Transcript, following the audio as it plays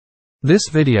This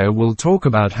video will talk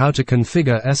about how to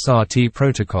configure SRT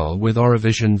protocol with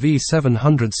ORIVISION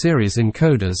V700 series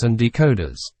encoders and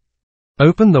decoders.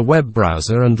 Open the web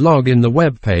browser and log in the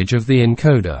web page of the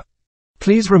encoder.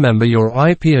 Please remember your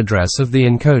IP address of the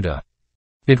encoder.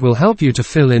 It will help you to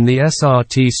fill in the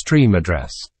SRT stream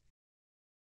address.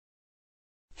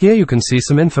 Here you can see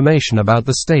some information about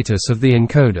the status of the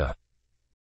encoder.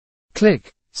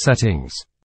 Click Settings.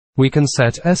 We can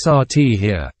set SRT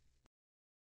here.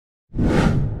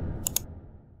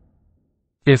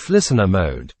 If listener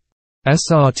mode,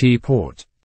 SRT port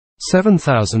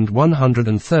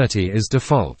 7130 is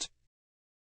default.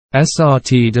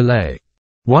 SRT delay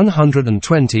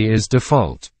 120 is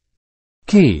default.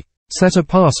 Key, set a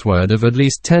password of at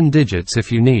least 10 digits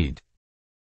if you need.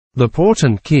 The port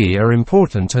and key are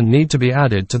important and need to be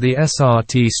added to the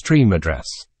SRT stream address.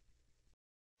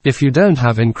 If you don't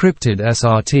have encrypted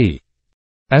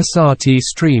SRT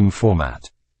stream format,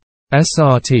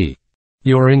 SRT,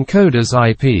 your encoder's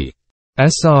IP,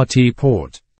 SRT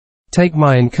port. Take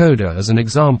my encoder as an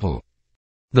example.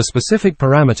 The specific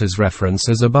parameters reference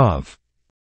as above.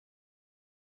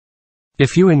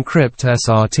 If you encrypt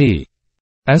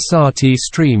SRT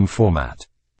stream format,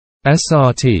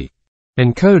 SRT,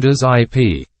 encoder's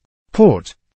IP,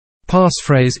 port,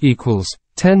 passphrase equals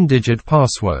 10-digit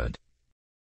password.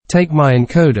 Take my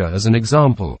encoder as an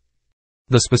example.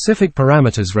 The specific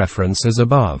parameters reference as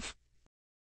above.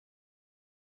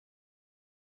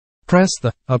 Press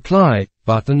the Apply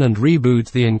button and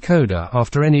reboot the encoder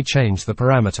after any change the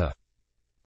parameter.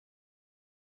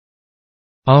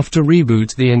 After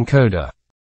reboot the encoder,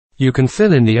 you can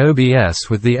fill in the OBS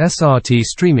with the SRT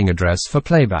streaming address for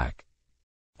playback,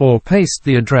 or paste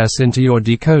the address into your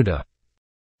decoder.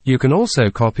 You can also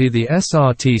copy the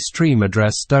SRT stream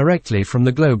address directly from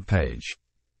the globe page.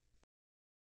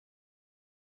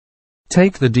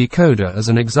 Take the decoder as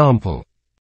an example.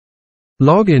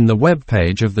 Log in the web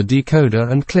page of the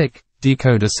decoder and click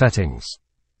Decoder Settings.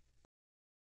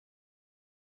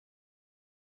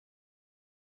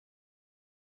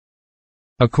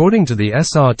 According to the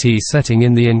SRT setting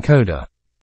in the encoder,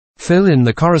 fill in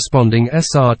the corresponding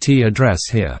SRT address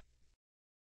here.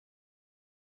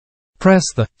 Press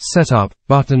the Setup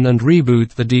button and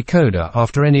reboot the decoder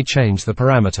after any change the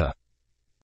parameter.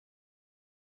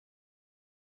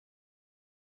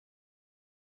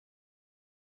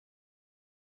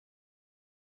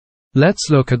 Let's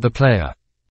look at the player.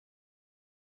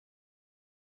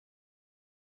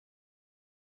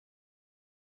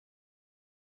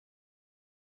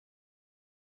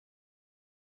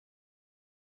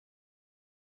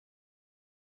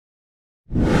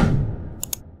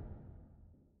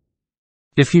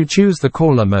 If you choose the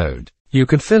caller mode, you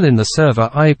could fill in the server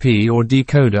IP or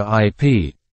decoder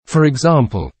IP. For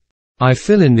example, I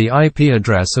fill in the IP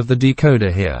address of the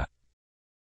decoder here.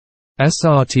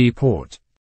 SRT port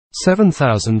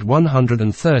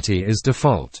 7130 is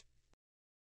default.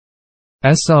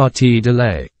 SRT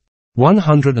delay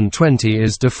 120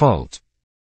 is default.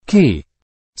 Key,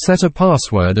 set a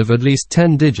password of at least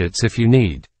 10 digits if you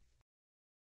need.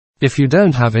 If you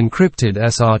don't have encrypted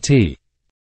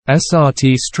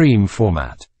SRT stream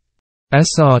format,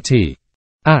 SRT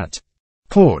at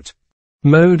port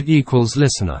mode equals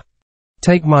listener.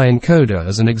 Take my encoder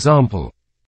as an example.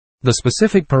 The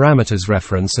specific parameters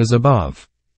reference as above.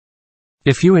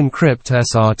 If you encrypt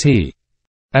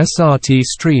SRT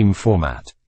stream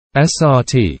format,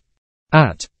 SRT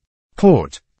at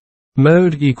port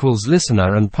mode equals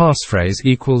listener and passphrase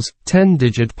equals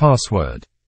 10-digit password.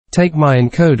 Take my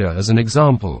encoder as an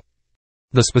example.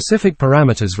 The specific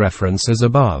parameters reference as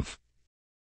above.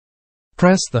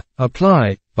 Press the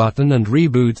Apply button and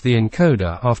reboot the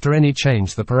encoder after any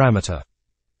change the parameter.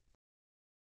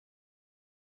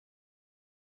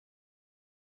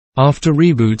 After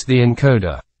reboot the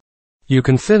encoder, you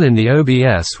can fill in the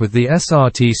OBS with the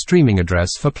SRT streaming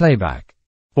address for playback,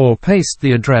 or paste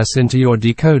the address into your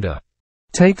decoder.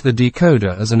 Take the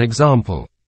decoder as an example.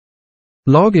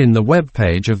 Log in the web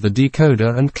page of the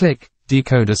decoder and click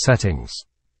Decoder Settings.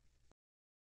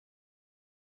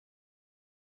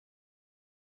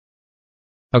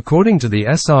 According to the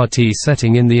SRT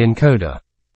setting in the encoder,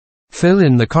 fill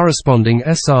in the corresponding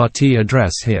SRT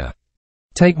address here.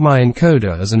 Take my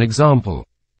encoder as an example.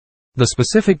 The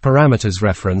specific parameters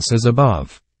reference as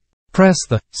above. Press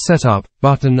the Setup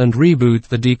button and reboot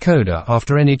the decoder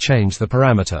after any change the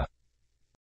parameter.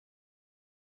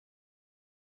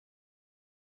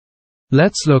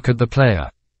 Let's look at the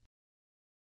player.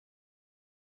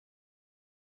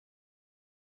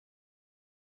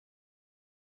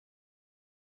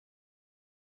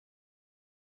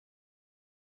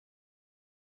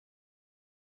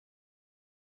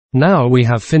 Now we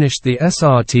have finished the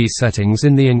SRT settings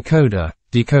in the encoder,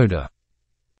 decoder.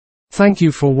 Thank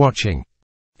you for watching.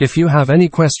 If you have any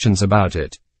questions about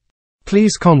it,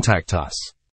 please contact us.